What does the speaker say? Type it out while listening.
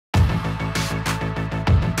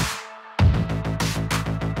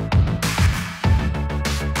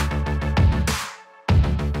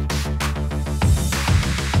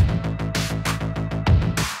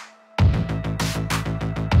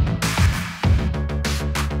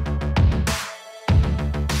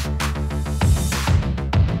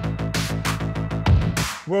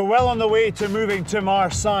We're well on the way to moving to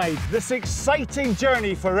Myreside. This exciting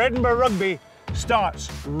journey for Edinburgh Rugby starts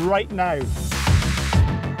right now.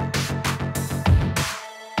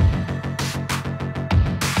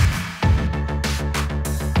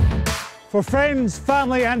 For friends,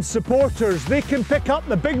 family and supporters, they can pick up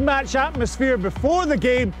the big match atmosphere before the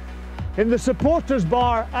game in the supporters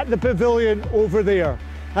bar at the pavilion over there.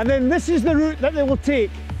 And then this is the route that they will take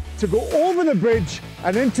to go over the bridge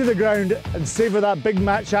and into the ground and savour that big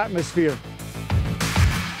match atmosphere.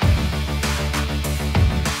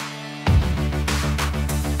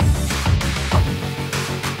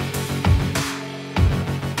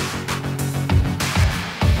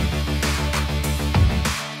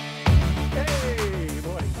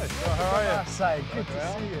 Good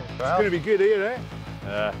to see you. It's going to be good here, eh?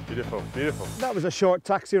 Yeah, beautiful, beautiful. That was a short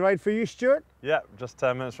taxi ride for you, Stuart? Yeah, just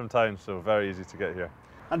 10 minutes from town, so very easy to get here.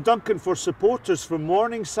 And Duncan, for supporters from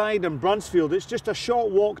Morningside and Bruntsfield, it's just a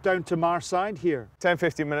short walk down to Myreside here.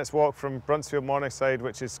 10-15 minutes walk from Bruntsfield, Morningside,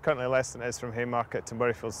 which is currently less than it is from Haymarket to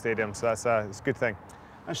Murrayfield Stadium, so it's a good thing.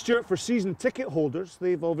 And Stuart, for season ticket holders,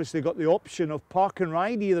 they've obviously got the option of park and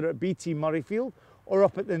ride either at BT Murrayfield or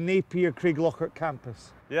up at the Napier Craiglockhart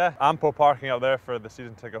campus. Yeah, ample parking up there for the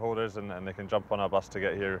season ticket holders and they can jump on a bus to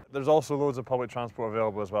get here. There's also loads of public transport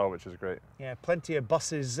available as well, which is great. Yeah, plenty of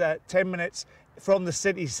buses, 10 minutes from the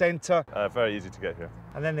city centre. Very easy to get here.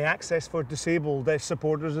 And then the access for disabled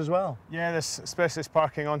supporters as well. Yeah, there's specialist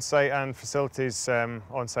parking on site and facilities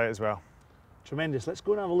on site as well. Tremendous. Let's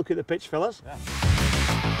go and have a look at the pitch, fellas. Yeah.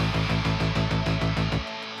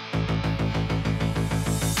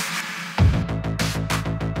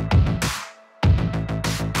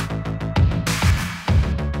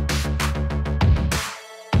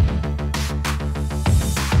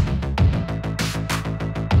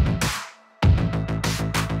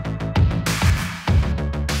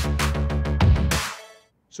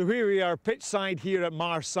 So here we are, pitch side here at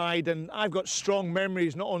Myreside, and I've got strong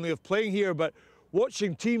memories not only of playing here, but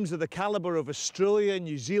watching teams of the calibre of Australia,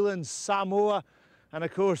 New Zealand, Samoa, and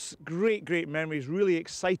of course, great memories, really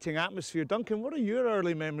exciting atmosphere. Duncan, what are your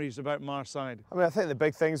early memories about Myreside? I mean, I think the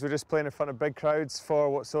big things were just playing in front of big crowds for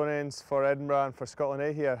Watsonians, for Edinburgh and for Scotland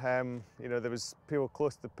A here. You know, there was people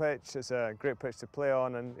close to the pitch. It's a great pitch to play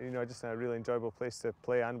on and, you know, just a really enjoyable place to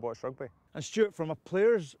play and watch rugby. And Stuart, from a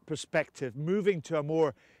player's perspective, moving to a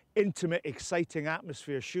more intimate, exciting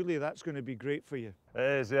atmosphere, surely that's going to be great for you. It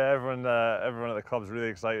is, yeah. Everyone at the club's really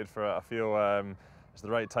excited for it. I feel it's the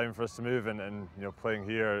right time for us to move, and you know, playing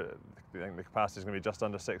here, I think the capacity is going to be just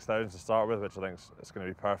under 6,000 to start with, which I think is going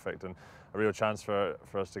to be perfect and a real chance for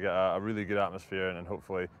us to get a really good atmosphere and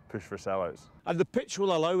hopefully push for sellouts. And the pitch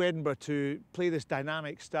will allow Edinburgh to play this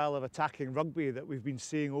dynamic style of attacking rugby that we've been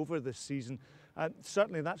seeing over this season. And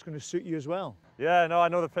certainly that's going to suit you as well. Yeah, no, I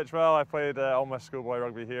know the pitch well. I played all my schoolboy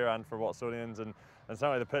rugby here and for Watsonians, and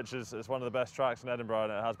certainly the pitch is one of the best tracks in Edinburgh,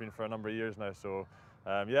 and it has been for a number of years now. So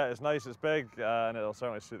yeah, it's nice, it's big, and it'll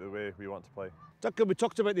certainly suit the way we want to play. Duncan, we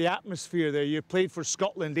talked about the atmosphere there. You played for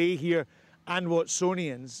Scotland A here and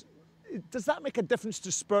Watsonians. Does that make a difference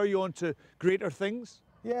to spur you on to greater things?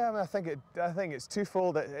 Yeah, I mean, I think it's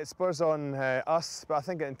twofold. It spurs on us, but I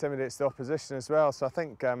think it intimidates the opposition as well. So I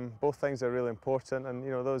think both things are really important, and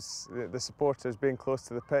you know, the supporters being close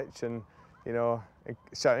to the pitch and, you know,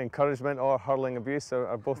 shouting encouragement or hurling abuse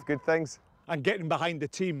are both good things. And getting behind the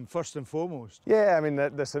team first and foremost. Yeah, I mean,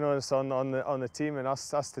 there's an onus on the team and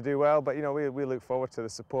us to do well, but you know, we look forward to the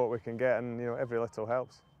support we can get, and you know, every little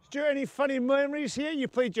helps. Stuart, any funny memories here? You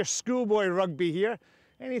played your schoolboy rugby here.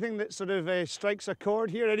 Anything that sort of strikes a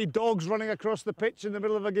chord here? Any dogs running across the pitch in the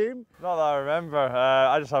middle of a game? Not that I remember.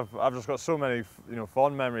 I've just got so many, you know,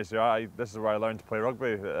 fond memories here. This is where I learned to play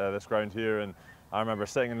rugby, this ground here, and I remember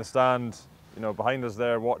sitting in the stand, you know, behind us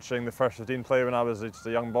there, watching the first 15 play when I was just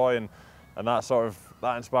a young boy, and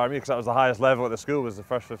that inspired me because that was the highest level at the school, was the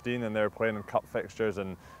first 15, and they were playing in cup fixtures,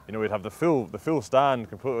 and you know, we'd have the full stand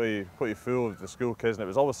completely full of the school kids, and it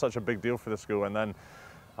was always such a big deal for the school. And then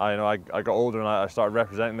I got older and I started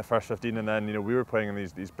representing the first 15, and then you know, we were playing in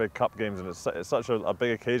these big cup games, and it's such a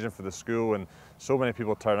big occasion for the school, and so many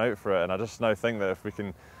people turn out for it. And I just now think that if we can,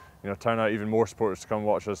 you know, turn out even more supporters to come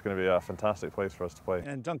watch us, it's going to be a fantastic place for us to play.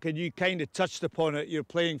 And Duncan, you kind of touched upon it. You're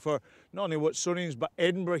playing for not only Watsonians but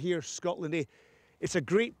Edinburgh here, Scotland A. It's a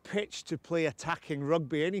great pitch to play attacking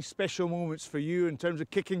rugby. Any special moments for you in terms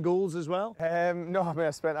of kicking goals as well? No, I mean,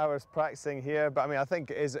 I spent hours practicing here, but I mean, I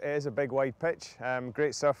think it is a big wide pitch,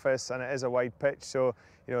 great surface, and it is a wide pitch, so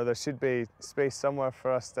you know, there should be space somewhere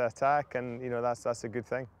for us to attack, and you know, that's a good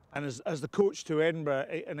thing. And as the coach to Edinburgh,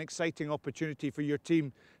 an exciting opportunity for your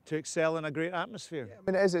team to excel in a great atmosphere. Yeah,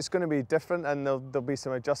 I mean, it is. It's going to be different, and there'll be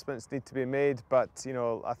some adjustments need to be made. But you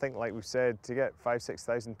know, I think, like we've said, to get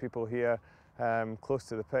 5,000–6,000 people here close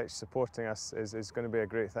to the pitch supporting us is going to be a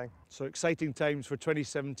great thing. So exciting times for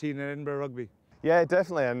 2017 in Edinburgh Rugby. Yeah,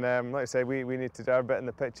 definitely. And like I say, we need to do our bit in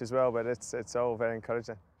the pitch as well. But it's all very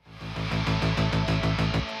encouraging.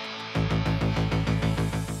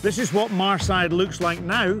 This is what Myreside looks like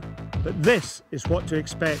now, but this is what to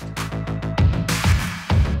expect.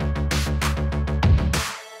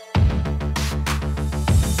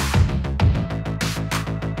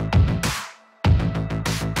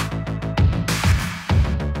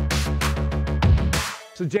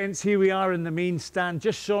 So gents, here we are in the main stand,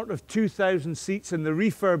 just short of 2,000 seats, and the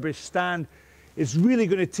refurbished stand is really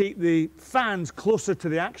going to take the fans closer to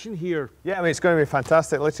the action here. Yeah, I mean, it's going to be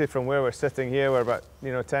fantastic. Literally from where we're sitting here, we're about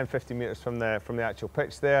 10–15 metres from the actual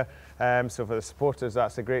pitch there. So for the supporters,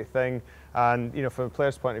 that's a great thing, and from a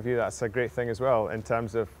player's point of view, that's a great thing as well in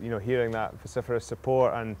terms of hearing that vociferous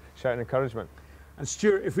support and shouting encouragement. And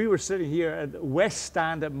Stuart, if we were sitting here at the West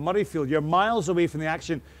Stand at Murrayfield, you're miles away from the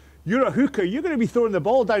action. You're a hooker, you're going to be throwing the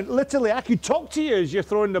ball down. Literally, I could talk to you as you're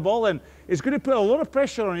throwing the ball in. It's going to put a lot of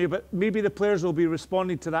pressure on you, but maybe the players will be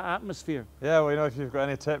responding to that atmosphere. Yeah, well, if you've got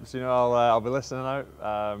any tips, I'll be listening out.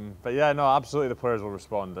 But yeah, no, absolutely the players will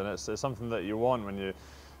respond, and it's something that you want when you're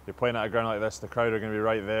playing at a ground like this. The crowd are going to be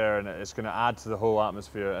right there, and it's going to add to the whole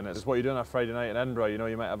atmosphere. And it's what you're doing on a Friday night in Edinburgh.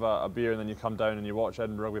 You might have a beer, and then you come down and you watch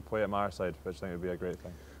Edinburgh Rugby play at Myreside, which I think would be a great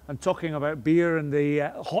thing. And talking about beer and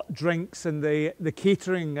the hot drinks and the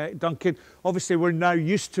catering, Duncan, obviously we're now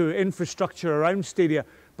used to infrastructure around stadia,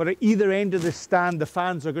 but at either end of the stand, the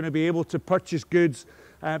fans are going to be able to purchase goods,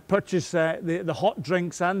 purchase the hot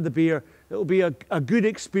drinks and the beer. It'll be a good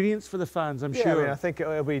experience for the fans, I'm sure. I mean, I think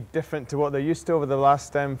it'll be different to what they're used to over the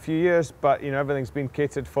last few years, but everything's been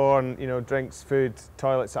catered for, and drinks, food,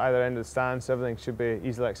 toilets at either end of the stand, so everything should be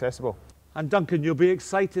easily accessible. And Duncan, you'll be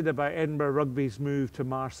excited about Edinburgh Rugby's move to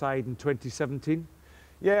Myreside in 2017?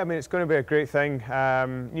 Yeah, I mean, it's going to be a great thing.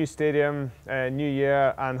 New stadium, new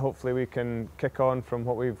year, and hopefully we can kick on from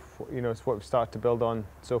what we've started to build on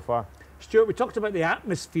so far. Stuart, we talked about the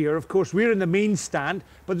atmosphere. Of course, we're in the main stand,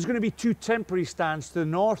 but there's going to be two temporary stands to the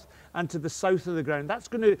north and to the south of the ground. That's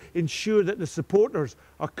going to ensure that the supporters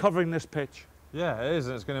are covering this pitch. Yeah, it is,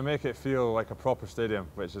 and it's going to make it feel like a proper stadium,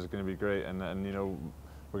 which is going to be great. And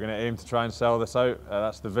we're going to aim to try and sell this out.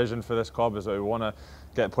 That's the vision for this club, is that we want to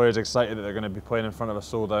get players excited that they're going to be playing in front of a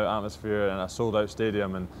sold-out atmosphere and a sold-out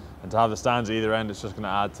stadium, and to have the stands at either end, it's just going to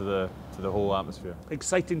add to the whole atmosphere.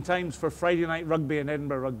 Exciting times for Friday night rugby in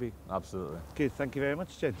Edinburgh Rugby. Absolutely. Okay, thank you very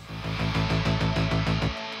much, gents.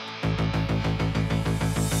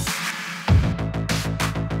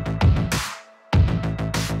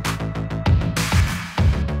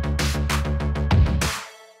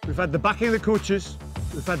 We've had the backing of the coaches,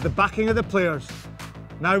 we've had the backing of the players.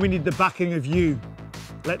 Now we need the backing of you.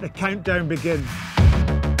 Let the countdown begin.